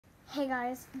Hey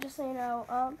guys, just so you know,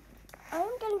 I am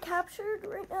getting captured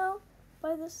right now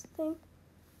by this thing.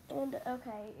 And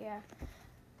okay, yeah.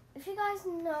 If you guys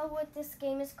know what this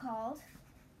game is called,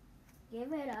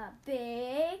 give it a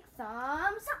big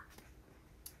thumbs up.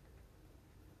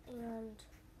 And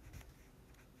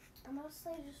I'm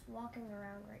mostly just walking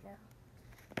around right now,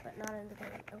 but not in the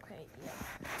game. Okay,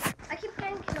 yeah. I keep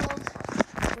getting killed,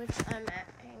 which I'm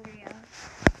angry at.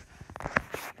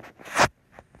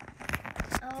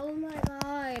 Oh my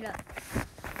god.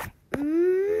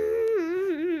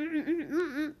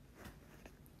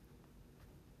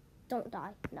 Don't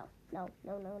die. No, no,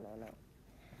 no, no, no, no.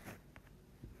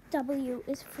 W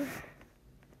is free.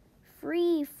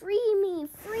 Free me,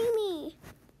 free me.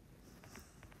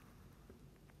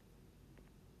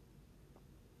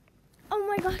 Oh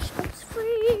my gosh, I'm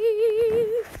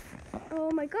free.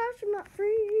 Oh my gosh, I'm not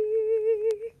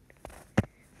free.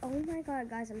 Oh my god,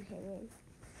 guys, I'm hanging.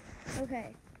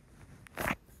 Okay.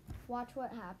 Watch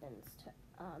what happens to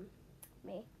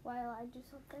me while I do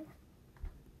something.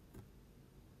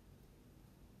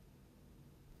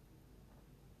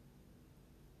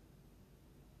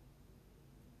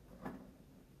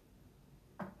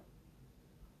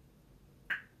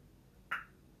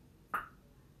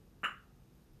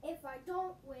 If I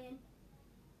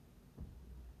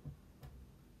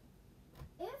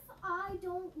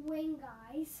don't win,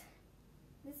 guys,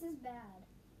 this is bad.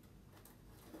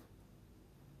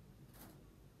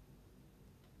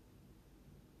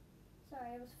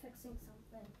 Sorry, I was fixing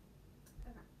something.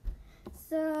 Okay.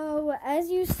 So, as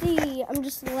you see, I'm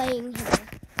just laying here,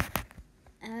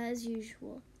 as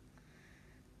usual.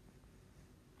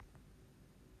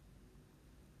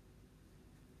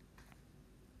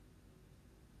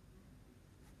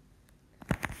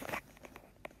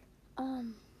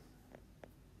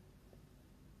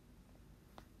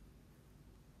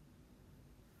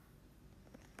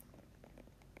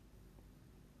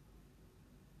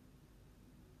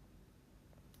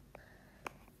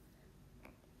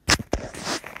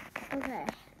 Okay.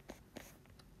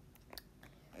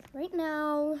 Right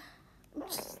now, I'm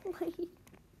just like,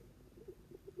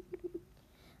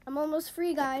 I'm almost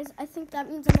free, guys. I think that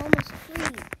means I'm almost free.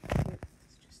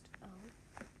 It's just,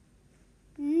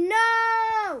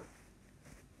 No!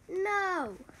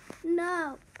 No!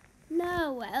 No!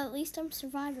 No! At least I'm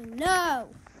surviving. No!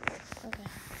 Okay.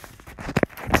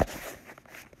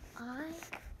 I'm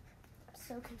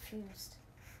so confused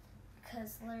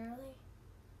because literally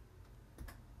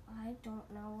I don't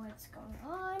know what's going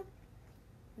on.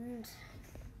 And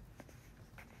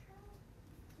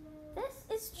this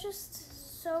is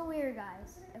just so weird,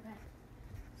 guys. Okay.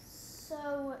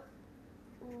 So,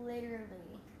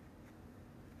 literally,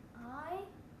 I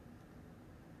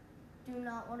do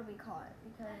not want to be caught,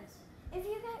 because if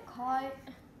you get caught,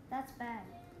 that's bad.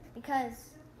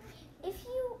 Because if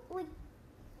you,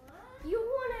 you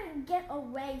want to get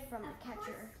away from the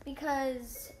catcher.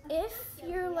 Because if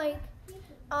you're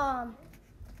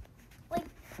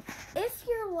if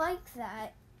you're like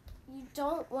that, you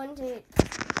don't want it to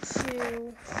catch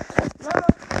you.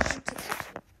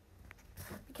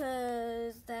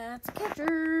 Because that's a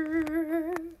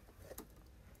catcher.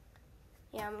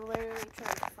 Yeah, I'm literally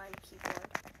trying to find a keyboard.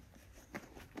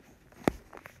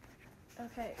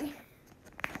 Okay.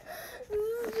 This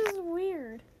is just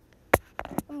weird.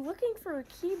 I'm looking for a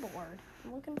keyboard.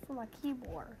 I'm looking for my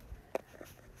keyboard.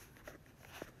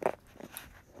 Okay.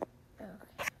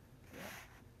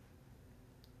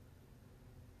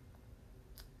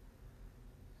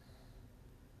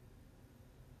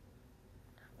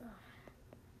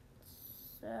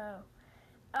 So,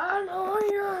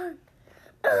 annoying.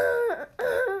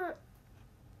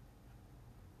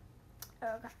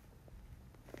 Okay.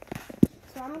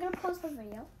 So I'm gonna pause the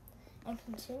video and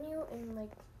continue in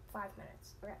like 5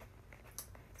 minutes. Okay.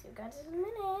 See you guys in a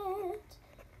minute.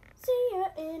 See ya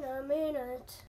in a minute.